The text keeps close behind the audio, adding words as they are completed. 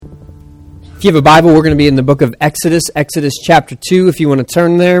If you have a Bible, we're going to be in the book of Exodus, Exodus chapter 2, if you want to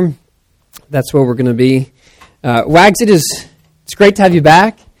turn there. That's where we're going to be. Wags, it's great to have you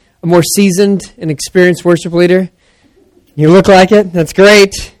back, a more seasoned and experienced worship leader. You look like it. That's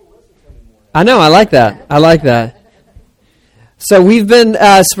great. I know, I like that. So we've been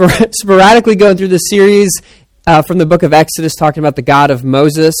sporadically going through this series from the book of Exodus, talking about the God of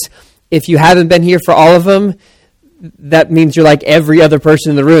Moses. If you haven't been here for all of them, that means you're like every other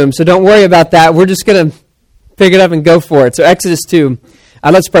person in the room. So don't worry about that. We're just going to pick it up and go for it. So Exodus 2.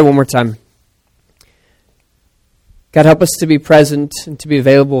 Let's pray one more time. God, help us to be present and to be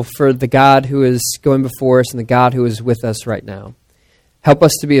available for the God who is going before us and the God who is with us right now. Help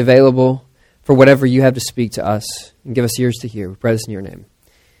us to be available for whatever you have to speak to us, and give us ears to hear. We pray this in your name.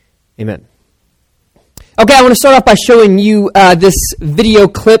 Amen. Okay, I want to start off by showing you this video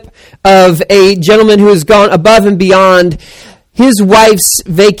clip of a gentleman who has gone above and beyond his wife's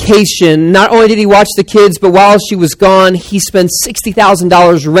vacation. Not only did he watch the kids, but while she was gone, he spent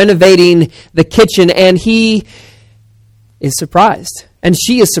 $60,000 renovating the kitchen, and he is surprised. And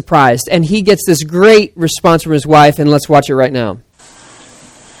she is surprised. And he gets this great response from his wife, and let's watch it right now.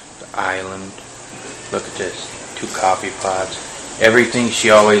 The island. Look at this. 2 coffee pots. Everything she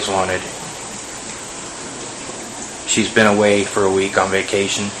always wanted. She's been away for a week on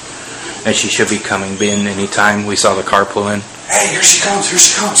vacation, and she should be coming in anytime. We saw the car pull in. Hey, here she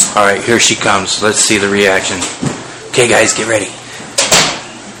comes. All right, here she comes. Let's see the reaction. Okay, guys, get ready.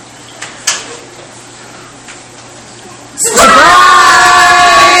 Surprise!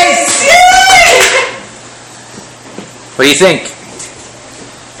 What do you think?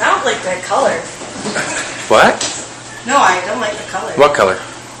 I don't like that color. What? No, I don't like the color. What color?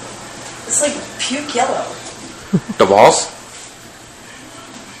 It's like puke yellow. The walls?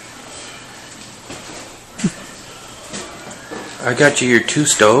 I got you your 2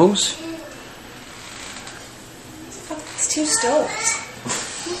 stoves. It's 2 stoves.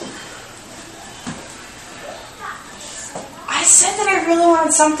 I said that I really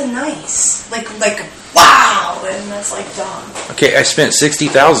wanted something nice. Like wow, and that's like dumb. Okay, I spent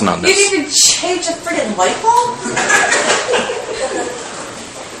 $60,000 on You this. didn't even change a friggin' light bulb?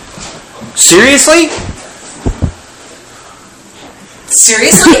 Seriously?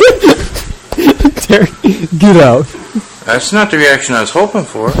 Seriously? Derek, get out. That's not the reaction I was hoping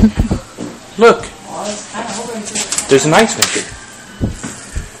for. Look, Well, I was kind of hoping to. there's an ice maker.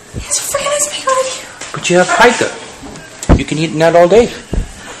 It's a friggin' ice maker over here. But you have pica. You can eat in that all day.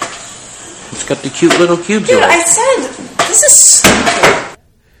 It's got the cute little cubes Dude, in I it. said, this is stupid.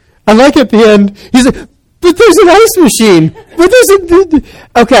 I like at the end, he's like, but there's an ice machine. But there's a...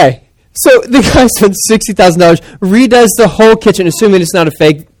 Okay, so the guy spent $60,000, redoes the whole kitchen, assuming it's not a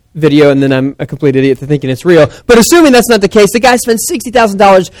fake video, and then I'm a complete idiot for thinking it's real. But assuming that's not the case, the guy spends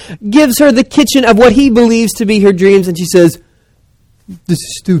 $60,000, gives her the kitchen of what he believes to be her dreams, and she says, this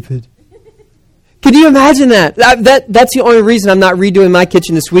is stupid. Can you imagine that? That's the only reason I'm not redoing my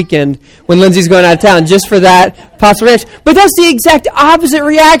kitchen this weekend when Lindsay's going out of town, just for that possible reaction. But that's the exact opposite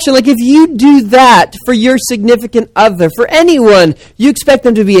reaction. Like if you do that for your significant other, for anyone, you expect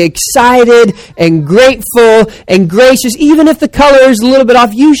them to be excited and grateful and gracious. Even if the color is a little bit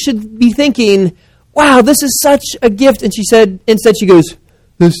off, you should be thinking, wow, this is such a gift. And she said, instead she goes,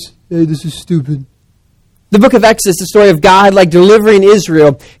 this is stupid. The book of Exodus, the story of God like delivering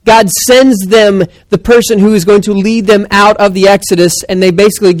Israel. God sends them the person who is going to lead them out of the Exodus, and they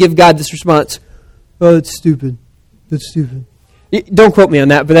basically give God this response. Oh, that's stupid. That's stupid. Don't quote me on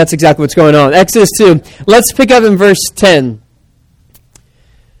that, but that's exactly what's going on. Exodus 2. Let's pick up in verse 10.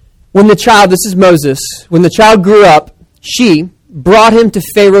 When the child, this is Moses, when the child grew up, she brought him to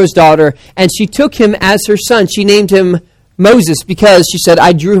Pharaoh's daughter, and she took him as her son. She named him Moses because she said,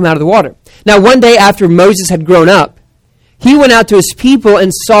 I drew him out of the water. Now, one day after Moses had grown up, he went out to his people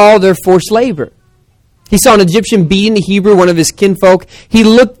and saw their forced labor. He saw an Egyptian beating a Hebrew, one of his kinfolk. He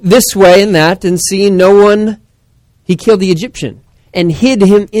looked this way and that, and seeing no one, he killed the Egyptian and hid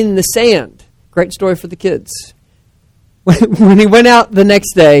him in the sand. Great story for the kids. When he went out the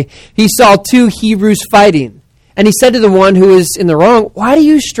next day, he saw 2 Hebrews fighting. And he said to the one who was in the wrong, why do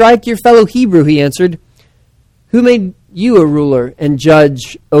you strike your fellow Hebrew? He answered, who made you a ruler and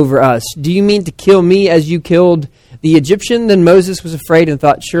judge over us? Do you mean to kill me as you killed the Egyptian? Then Moses was afraid and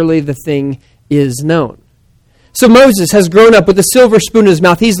thought, surely the thing is known. So Moses has grown up with a silver spoon in his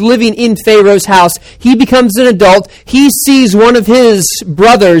mouth. He's living in Pharaoh's house. He becomes an adult. He sees one of his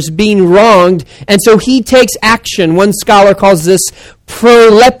brothers being wronged, and so he takes action. One scholar calls this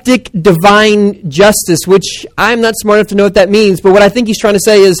proleptic divine justice, which I'm not smart enough to know what that means, but what I think he's trying to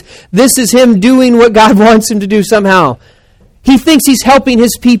say is this is him doing what God wants him to do somehow. He thinks he's helping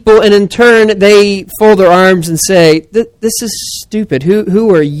his people, and in turn, they fold their arms and say, this is stupid.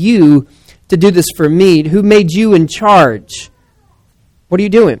 Who are you to do this for me? Who made you in charge? What are you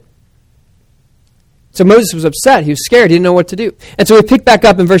doing? So Moses was upset. He was scared. He didn't know what to do. And so we pick back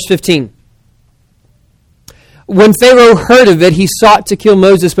up in verse 15. When Pharaoh heard of it, he sought to kill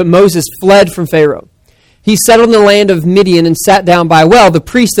Moses, but Moses fled from Pharaoh. He settled in the land of Midian and sat down by a well. The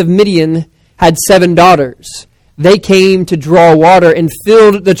priest of Midian had 7 daughters. They came to draw water and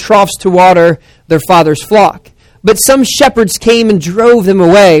filled the troughs to water their father's flock. But some shepherds came and drove them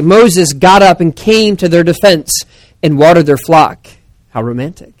away. Moses got up and came to their defense and watered their flock. How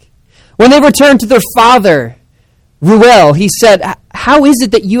romantic. When they returned to their father, Reuel, he said, how is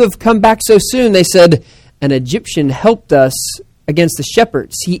it that you have come back so soon? They said, an Egyptian helped us against the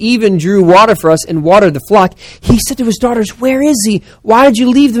shepherds. He even drew water for us and watered the flock. He said to his daughters, where is he? Why did you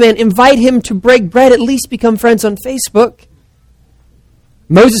leave the man? Invite him to break bread. At least become friends on Facebook.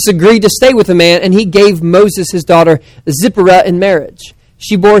 Moses agreed to stay with the man, and he gave Moses his daughter Zipporah in marriage.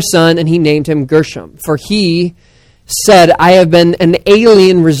 She bore a son, and he named him Gershom. For he said, I have been an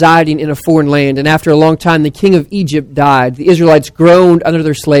alien residing in a foreign land. And after a long time, the king of Egypt died. The Israelites groaned under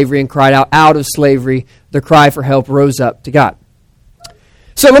their slavery and cried out of slavery. Their cry for help rose up to God.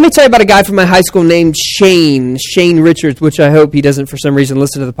 So let me tell you about a guy from my high school named Shane Richards, which I hope he doesn't for some reason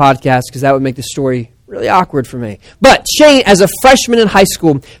listen to the podcast, because that would make the story really awkward for me. But Shane, as a freshman in high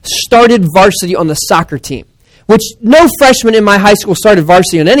school, started varsity on the soccer team, which no freshman in my high school started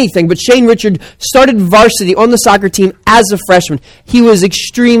varsity on anything, but Shane Richards started varsity on the soccer team as a freshman. He was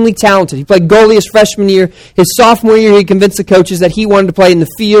extremely talented. He played goalie his freshman year. His sophomore year, he convinced the coaches that he wanted to play in the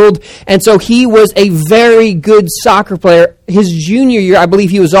field, and so he was a very good soccer player. His junior year, I believe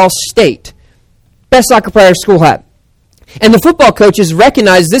he was all-state. Best soccer player school had. And the football coaches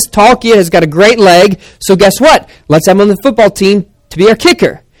recognized this tall kid has got a great leg, so guess what? Let's have him on the football team to be our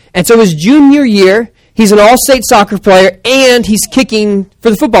kicker. And so his junior year, he's an all-state soccer player, and he's kicking for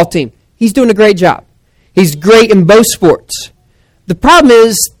the football team. He's doing a great job. He's great in both sports. The problem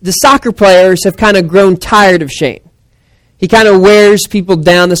is the soccer players have kind of grown tired of Shane. He kind of wears people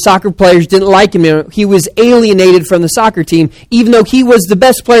down. The soccer players didn't like him. He was alienated from the soccer team, even though he was the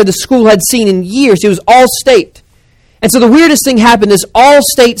best player the school had seen in years. He was all-state. And so the weirdest thing happened. This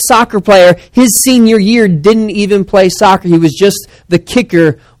all-state soccer player, his senior year, didn't even play soccer. He was just the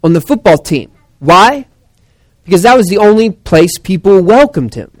kicker on the football team. Why? Because that was the only place people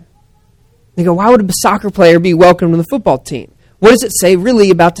welcomed him. They go, why would a soccer player be welcomed on the football team? What does it say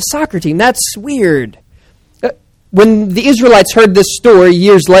really about the soccer team? That's weird. When the Israelites heard this story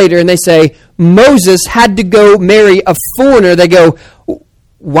years later and they say, Moses had to go marry a foreigner, they go,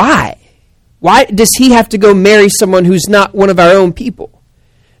 why? Why does he have to go marry someone who's not one of our own people?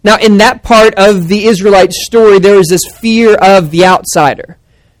 Now, in that part of the Israelite story, there is this fear of the outsider.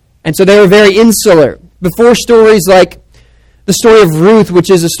 And so they were very insular. Before stories like the story of Ruth, which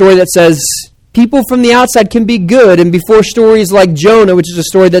is a story that says people from the outside can be good, and before stories like Jonah, which is a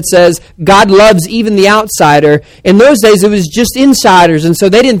story that says God loves even the outsider, in those days it was just insiders, and so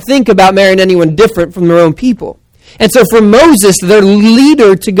they didn't think about marrying anyone different from their own people. And so for Moses, their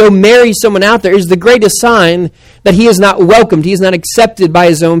leader, to go marry someone out there is the greatest sign that he is not welcomed. He is not accepted by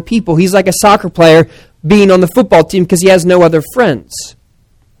his own people. He's like a soccer player being on the football team because he has no other friends.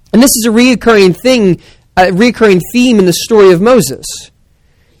 And this is a recurring theme in the story of Moses,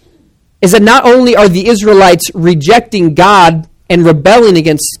 is that not only are the Israelites rejecting God and rebelling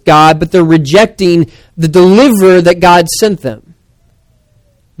against God, but they're rejecting the deliverer that God sent them.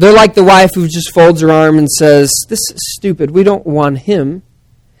 They're like the wife who just folds her arm and says, this is stupid, we don't want him.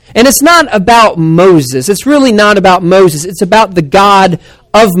 And it's not about Moses. It's really not about Moses. It's about the God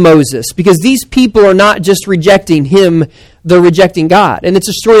of Moses. Because these people are not just rejecting him, they're rejecting God. And it's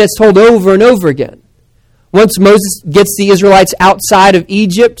a story that's told over and over again. Once Moses gets the Israelites outside of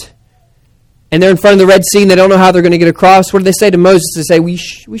Egypt, and they're in front of the Red Sea, and they don't know how they're going to get across, what do they say to Moses? They say, we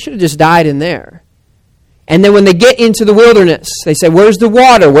should have just died in there. And then when they get into the wilderness, they say, where's the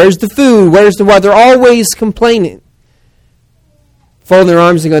water? Where's the food? Where's the water? They're always complaining. Folding their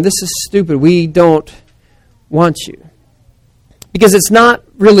arms and going, this is stupid. We don't want you. Because it's not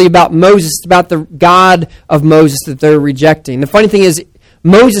really about Moses. It's about the God of Moses that they're rejecting. The funny thing is,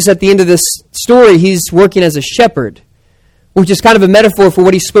 Moses, at the end of this story, he's working as a shepherd, which is kind of a metaphor for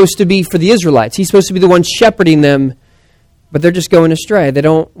what he's supposed to be for the Israelites. He's supposed to be the one shepherding them, but they're just going astray. They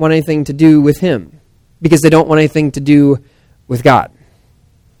don't want anything to do with him because they don't want anything to do with God.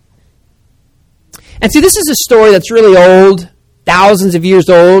 And see, this is a story that's really old, thousands of years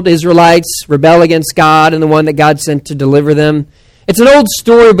old. Israelites rebel against God and the one that God sent to deliver them. It's an old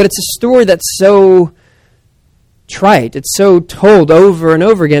story, but it's a story that's so trite. It's so told over and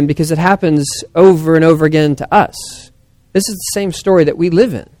over again because it happens over and over again to us. This is the same story that we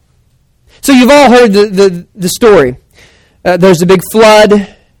live in. So you've all heard the story. There's a big flood,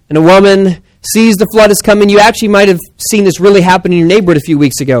 and a woman sees the flood is coming. You actually might have seen this really happen in your neighborhood a few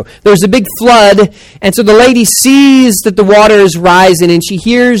weeks ago. There's a big flood, and so the lady sees that the water is rising, and she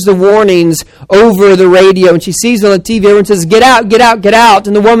hears the warnings over the radio, and she sees on the TV, everyone says, get out, get out, get out.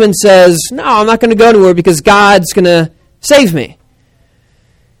 And the woman says, no, I'm not going to go anywhere because God's going to save me.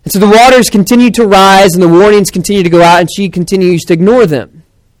 And so the waters continue to rise, and the warnings continue to go out, and she continues to ignore them.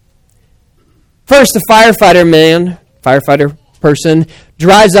 First, the firefighter person,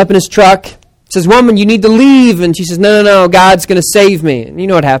 drives up in his truck, says, woman, you need to leave. And she says, no, God's going to save me. And you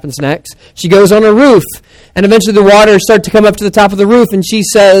know what happens next. She goes on a roof, and eventually the water starts to come up to the top of the roof, and she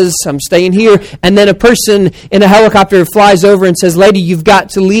says, I'm staying here. And then a person in a helicopter flies over and says, lady, you've got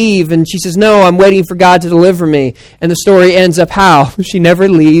to leave. And she says, no, I'm waiting for God to deliver me. And the story ends up how? She never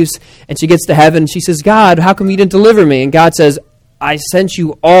leaves, and she gets to heaven, and she says, God, how come you didn't deliver me? And God says, I sent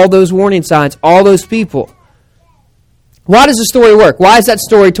you all those warning signs, all those people. Why does the story work? Why is that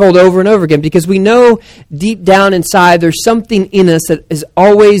story told over and over again? Because we know deep down inside there's something in us that is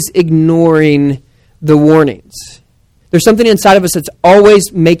always ignoring the warnings. There's something inside of us that's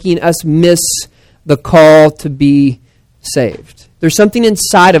always making us miss the call to be saved. There's something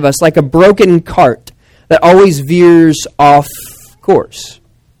inside of us, like a broken cart, that always veers off course.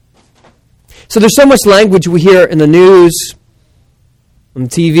 So there's so much language we hear in the news, on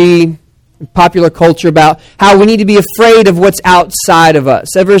TV, popular culture about how we need to be afraid of what's outside of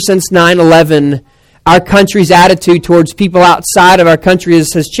us. Ever since 9/11, our country's attitude towards people outside of our country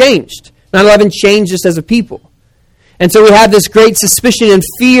has changed. 9/11 changed us as a people. And so we have this great suspicion and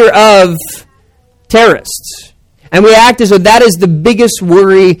fear of terrorists. And we act as though that is the biggest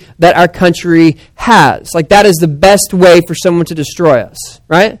worry that our country has. Like that is the best way for someone to destroy us,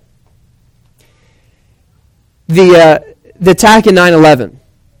 right? The attack in 9/11,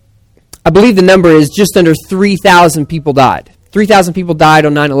 I believe the number is just under 3,000 people died. 3,000 people died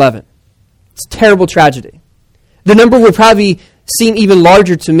on 9/11. It's a terrible tragedy. The number would probably seem even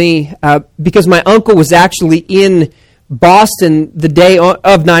larger to me because my uncle was actually in Boston the day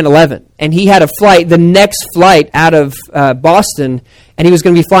of 9/11. And he had a flight, the next flight out of Boston, and he was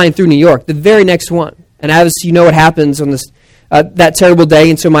going to be flying through New York, the very next one. And as you know what happens on this that terrible day,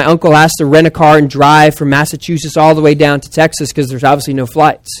 and so my uncle has to rent a car and drive from Massachusetts all the way down to Texas because there's obviously no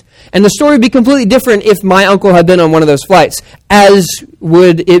flights. And the story would be completely different if my uncle had been on one of those flights, as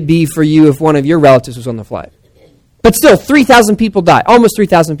would it be for you if one of your relatives was on the flight. But still, 3,000 people died, almost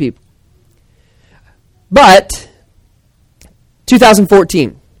 3,000 people. But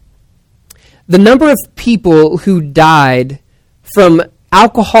 2014, the number of people who died from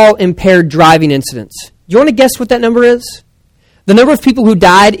alcohol-impaired driving incidents, you want to guess what that number is? The number of people who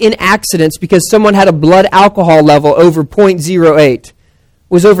died in accidents because someone had a blood alcohol level over 0.08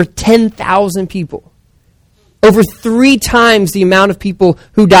 was over 10,000 people. Over 3 times the amount of people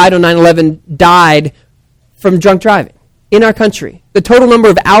who died on 9/11 died from drunk driving in our country. The total number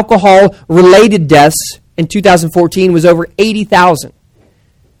of alcohol-related deaths in 2014 was over 80,000.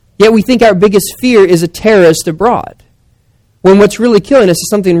 Yet we think our biggest fear is a terrorist abroad, when what's really killing us is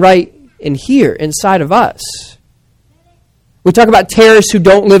something right in here, inside of us. We talk about terrorists who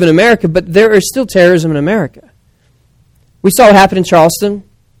don't live in America, but there is still terrorism in America. We saw what happened in Charleston.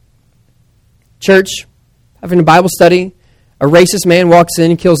 Church, having a Bible study, a racist man walks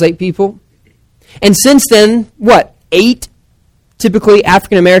in and kills 8 people. And since then, 8 typically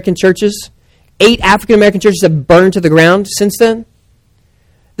African-American churches? 8 African-American churches have burned to the ground since then.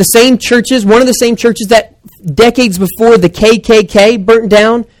 The same churches, one of the same churches that decades before the KKK burnt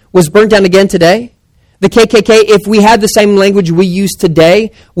down, was burnt down again today. The KKK, if we had the same language we use today,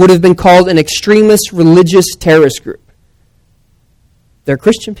 would have been called an extremist religious terrorist group. They're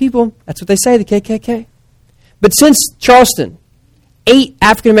Christian people. That's what they say, the KKK. But since Charleston, 8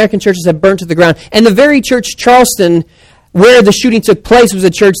 African-American churches have burned to the ground. And the very church, Charleston, where the shooting took place, was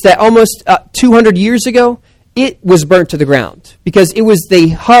a church that almost 200 years ago, it was burnt to the ground because it was the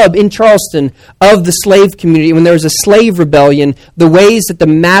hub in Charleston of the slave community. When there was a slave rebellion, the ways that the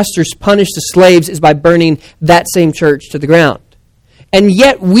masters punished the slaves is by burning that same church to the ground. And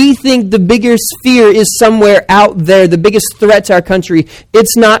yet we think the biggest fear is somewhere out there, the biggest threat to our country.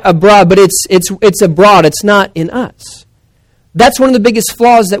 It's not abroad, but it's abroad. It's not in us. That's one of the biggest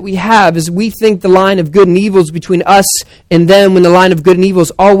flaws that we have, is we think the line of good and evil is between us and them, when the line of good and evil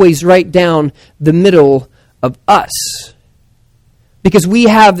is always right down the middle of us. Because we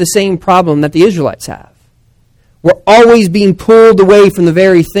have the same problem that the Israelites have. We're always being pulled away from the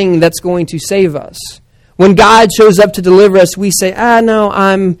very thing that's going to save us. When God shows up to deliver us, we say, no,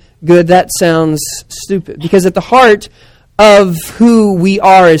 I'm good. That sounds stupid. Because at the heart of who we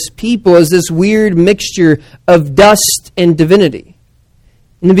are as people is this weird mixture of dust and divinity.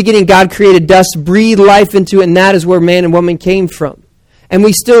 In the beginning, God created dust, breathed life into it, and that is where man and woman came from. And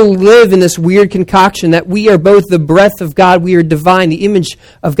we still live in this weird concoction that we are both the breath of God, we are divine, the image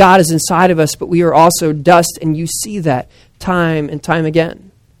of God is inside of us, but we are also dust, and you see that time and time again.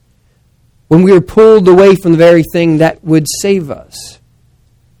 When we are pulled away from the very thing that would save us.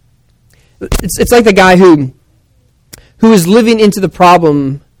 It's like the guy who is living into the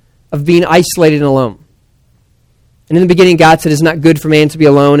problem of being isolated and alone. And in the beginning, God said it's not good for man to be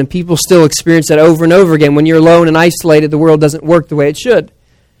alone, and people still experience that over and over again. When you're alone and isolated, the world doesn't work the way it should.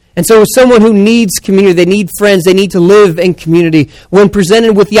 And so someone who needs community, they need friends, they need to live in community. When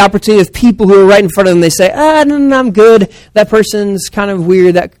presented with the opportunity of people who are right in front of them, they say, no, I'm good. That person's kind of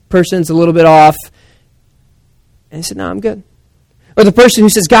weird. That person's a little bit off. And they said, no, I'm good. Or the person who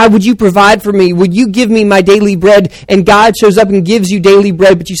says, God, would you provide for me? Would you give me my daily bread? And God shows up and gives you daily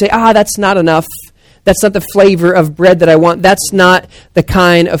bread, but you say, that's not enough. That's not the flavor of bread that I want. That's not the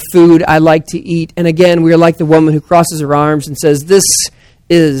kind of food I like to eat. And again, we are like the woman who crosses her arms and says, this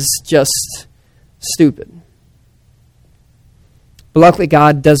is just stupid. But luckily,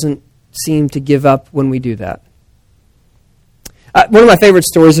 God doesn't seem to give up when we do that. One of my favorite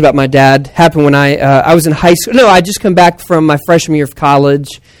stories about my dad happened when I was in high school. No, I just come back from my freshman year of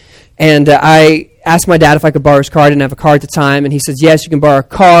college, and I asked my dad if I could borrow his car. I didn't have a car at the time, and he says, yes, you can borrow a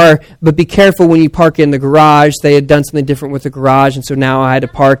car, but be careful when you park in the garage. They had done something different with the garage, and so now I had to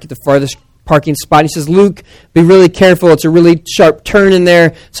park at the farthest parking spot. He says, Luke, be really careful. It's a really sharp turn in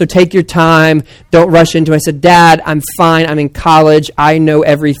there, so take your time. Don't rush into it. I said, Dad, I'm fine. I'm in college. I know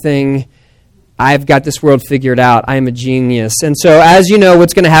everything. I've got this world figured out. I am a genius. And so, as you know,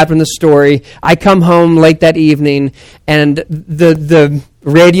 what's going to happen in the story, I come home late that evening, and the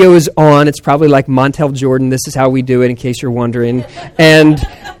radio is on. It's probably like Montel Jordan. This is how we do it, in case you're wondering. And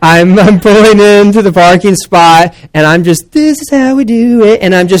I'm pulling into the parking spot, and this is how we do it.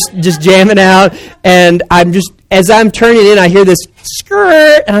 And I'm just jamming out, and as I'm turning in, I hear this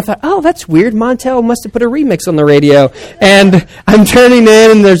skirt, and I thought, that's weird. Montel must have put a remix on the radio. And I'm turning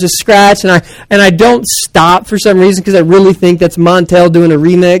in, and there's a scratch, and I don't stop for some reason because I really think that's Montel doing a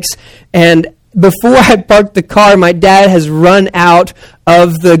remix. And before I parked the car, my dad has run out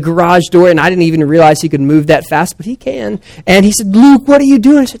of the garage door, and I didn't even realize he could move that fast, but he can. And he said, Luke, what are you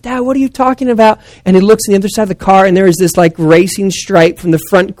doing? I said, Dad, what are you talking about? And he looks on the other side of the car, and there is this like racing stripe from the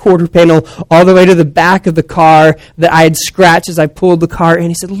front quarter panel all the way to the back of the car that I had scratched as I pulled the car in.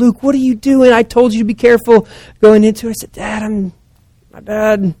 He said, Luke, what are you doing? I told you to be careful going into it. I said, Dad, my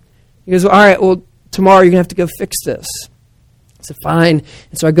bad. He goes, all right, well, tomorrow you're going to have to go fix this. I said, fine.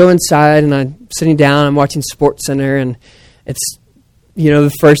 And so I go inside, and I'm sitting down, I'm watching SportsCenter, and it's,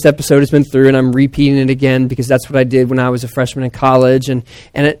 the first episode has been through, and I'm repeating it again because that's what I did when I was a freshman in college, and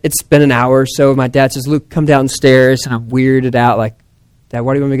it's been an hour or so. My dad says, Luke, come downstairs, and I'm weirded out, like, Dad,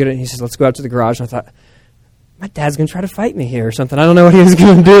 what do you want me to do? And he says, let's go out to the garage. And I thought, my dad's going to try to fight me here or something. I don't know what he was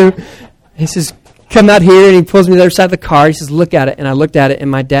going to do. He says, come out here, and he pulls me to the other side of the car. He says, look at it. And I looked at it,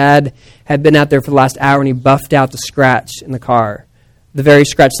 and my dad had been out there for the last hour, and he buffed out the scratch in the car, the very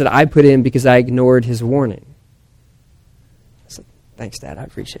scratch that I put in because I ignored his warning. I said, thanks, Dad. I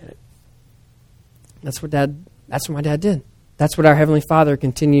appreciate it. That's what my dad did. That's what our Heavenly Father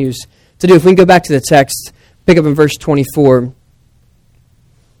continues to do. If we can go back to the text, pick up in verse 24.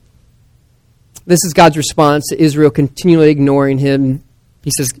 This is God's response to Israel continually ignoring him.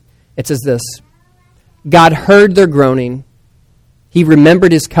 It says this, God heard their groaning. He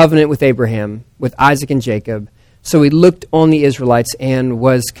remembered his covenant with Abraham, with Isaac and Jacob. So he looked on the Israelites and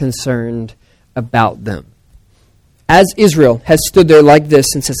was concerned about them. As Israel has stood there like this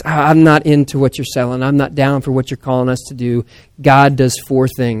and says, I'm not into what you're selling. I'm not down for what you're calling us to do. God does four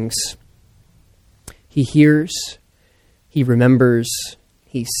things. He hears, he remembers,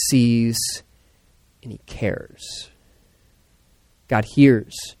 he sees, and he cares. God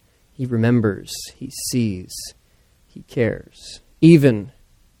hears, he remembers, he sees, he cares. Even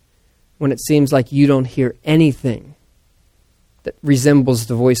when it seems like you don't hear anything that resembles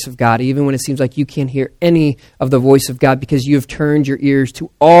the voice of God, even when it seems like you can't hear any of the voice of God because you have turned your ears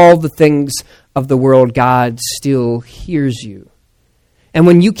to all the things of the world, God still hears you. And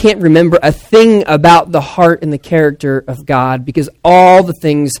when you can't remember a thing about the heart and the character of God because all the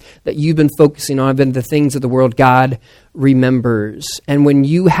things that you've been focusing on have been the things of the world, God remembers. And when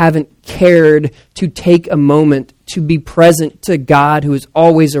you haven't cared to take a moment to be present to God who is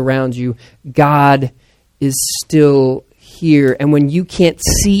always around you, God is still hear. And when you can't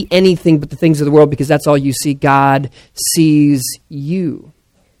see anything but the things of the world because that's all you see, God sees you.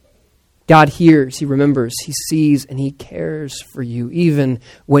 God hears, He remembers, He sees, and He cares for you, even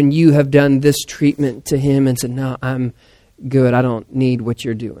when you have done this treatment to Him and said, no, I'm good. I don't need what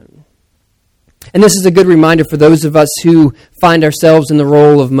you're doing. And this is a good reminder for those of us who find ourselves in the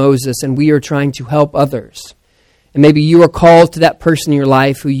role of Moses and we are trying to help others. And maybe you are called to that person in your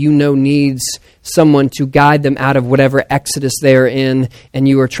life who you know needs someone to guide them out of whatever exodus they're in, and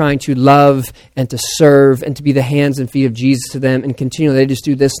you are trying to love and to serve and to be the hands and feet of Jesus to them, and continually they just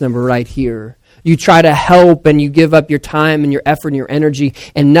do this number right here. You try to help and you give up your time and your effort and your energy,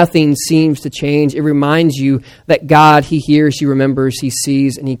 and nothing seems to change. It reminds you that God, He hears, He remembers, He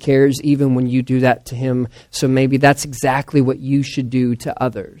sees, and He cares even when you do that to Him. So maybe that's exactly what you should do to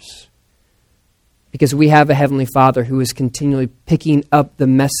others. Because we have a Heavenly Father who is continually picking up the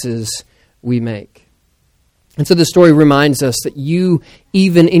messes we make. And so the story reminds us that you,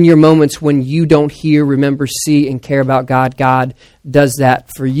 even in your moments when you don't hear, remember, see, and care about God, God does that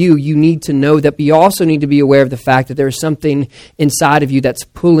for you. You need to know that, but you also need to be aware of the fact that there is something inside of you that's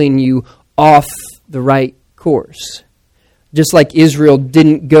pulling you off the right course. Just like Israel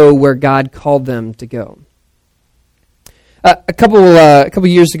didn't go where God called them to go. A couple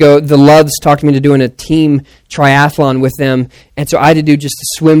years ago, the Loves talked me into doing a team triathlon with them, and so I had to do just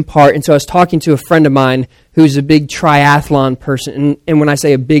the swim part. And so I was talking to a friend of mine who's a big triathlon person. And when I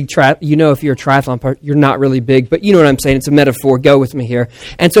say a big you know, if you're a triathlon part, you're not really big, but you know what I'm saying. It's a metaphor. Go with me here.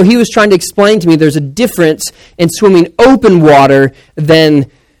 And so he was trying to explain to me there's a difference in swimming open water than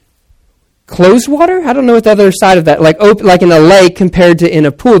closed water? I don't know what the other side of that, like in a lake compared to in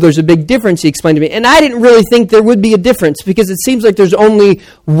a pool, there's a big difference, he explained to me. And I didn't really think there would be a difference because it seems like there's only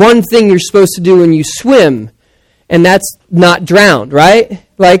one thing you're supposed to do when you swim, and that's not drown, right?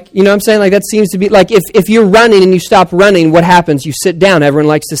 Like, you know what I'm saying? Like that seems to be, like if you're running and you stop running, what happens? You sit down. Everyone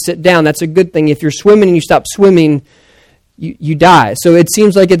likes to sit down. That's a good thing. If you're swimming and you stop swimming, you die. So it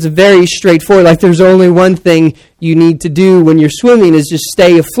seems like it's very straightforward. Like there's only one thing you need to do when you're swimming is just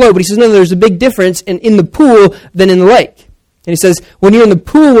stay afloat. But he says, no, there's a big difference in the pool than in the lake. And he says, when you're in the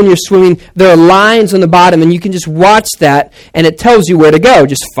pool, when you're swimming, there are lines on the bottom, and you can just watch that, and it tells you where to go.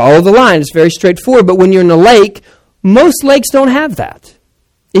 Just follow the line. It's very straightforward. But when you're in the lake, most lakes don't have that.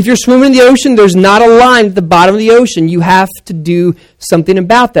 If you're swimming in the ocean, there's not a line at the bottom of the ocean. You have to do something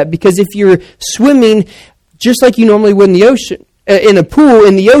about that. Because if you're swimming just like you normally would in the ocean, in a pool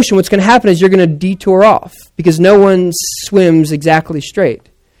in the ocean, what's going to happen is you're going to detour off because no one swims exactly straight.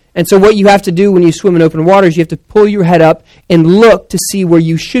 And so what you have to do when you swim in open water is you have to pull your head up and look to see where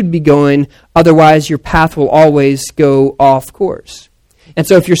you should be going. Otherwise, your path will always go off course. And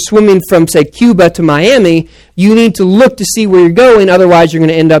so if you're swimming from, say, Cuba to Miami, you need to look to see where you're going. Otherwise, you're going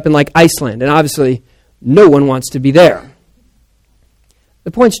to end up in, like, Iceland. And obviously, no one wants to be there.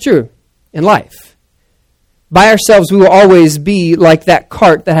 The point's true in life. By ourselves, we will always be like that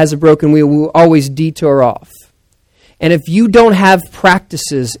cart that has a broken wheel. We will always detour off. And if you don't have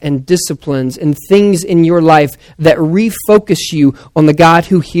practices and disciplines and things in your life that refocus you on the God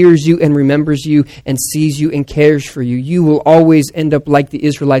who hears you and remembers you and sees you and cares for you, you will always end up like the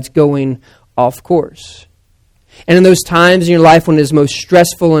Israelites going off course. And in those times in your life when it is most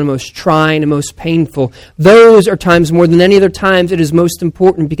stressful and most trying and most painful, those are times more than any other times it is most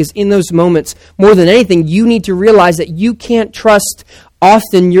important, because in those moments, more than anything, you need to realize that you can't trust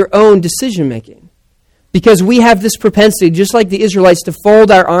often your own decision making. Because we have this propensity, just like the Israelites, to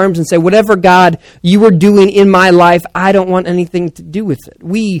fold our arms and say, whatever, God, you are doing in my life, I don't want anything to do with it.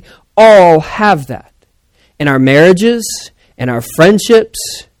 We all have that. And our marriages and our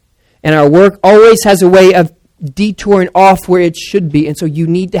friendships and our work always has a way of detouring off where it should be. And so you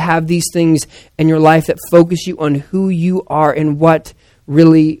need to have these things in your life that focus you on who you are and what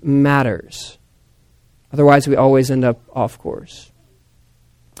really matters. Otherwise, we always end up off course.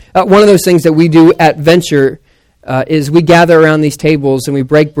 One of those things that we do at Venture is we gather around these tables and we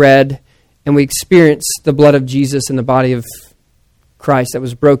break bread and we experience the blood of Jesus and the body of Christ that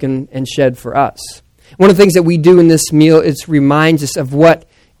was broken and shed for us. One of the things that we do in this meal is reminds us of what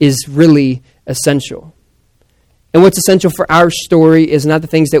is really essential. And what's essential for our story is not the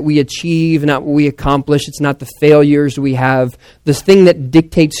things that we achieve, not what we accomplish. It's not the failures we have. The thing that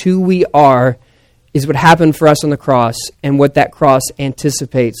dictates who we are is what happened for us on the cross, and what that cross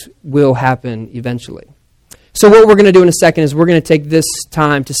anticipates will happen eventually. So what we're going to do in a second is we're going to take this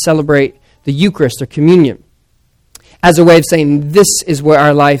time to celebrate the Eucharist or communion as a way of saying this is where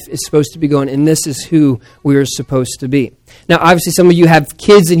our life is supposed to be going, and this is who we are supposed to be. Now, obviously, some of you have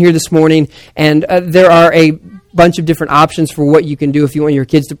kids in here this morning, and there are a bunch of different options for what you can do. If you want your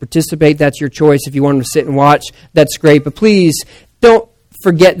kids to participate, that's your choice. If you want them to sit and watch, that's great. But please don't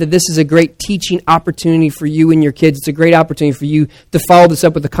forget that this is a great teaching opportunity for you and your kids. It's a great opportunity for you to follow this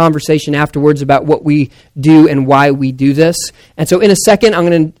up with a conversation afterwards about what we do and why we do this. And so in a second, I'm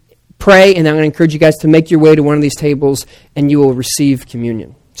going to pray, and I'm going to encourage you guys to make your way to one of these tables, and you will receive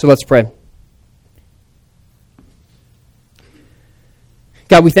communion. So let's pray.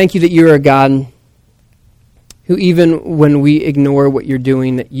 God, we thank you that you're a God who, even when we ignore what you're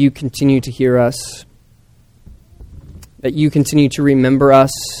doing, that you continue to hear us, that you continue to remember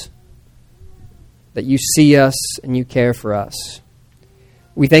us, that you see us and you care for us.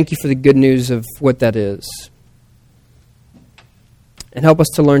 We thank you for the good news of what that is. And help us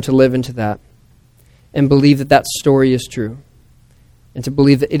to learn to live into that and believe that that story is true and to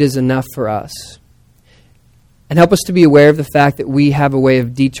believe that it is enough for us. And help us to be aware of the fact that we have a way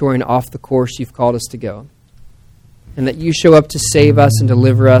of detouring off the course you've called us to go, and that you show up to save us and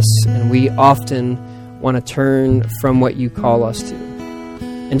deliver us, and we often want to turn from what you call us to.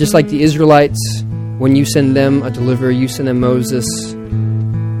 And just like the Israelites, when you send them a deliverer, you send them Moses,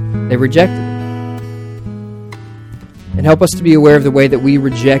 they rejected it. And help us to be aware of the way that we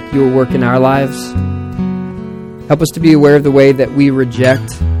reject your work in our lives. Help us to be aware of the way that we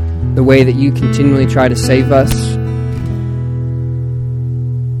reject the way that you continually try to save us.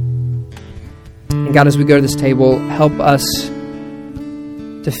 And God, as we go to this table, help us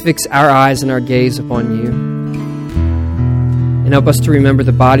to fix our eyes and our gaze upon you. And help us to remember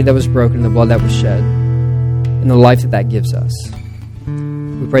the body that was broken, the blood that was shed, and the life that that gives us.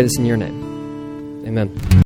 We pray this in your name. Amen.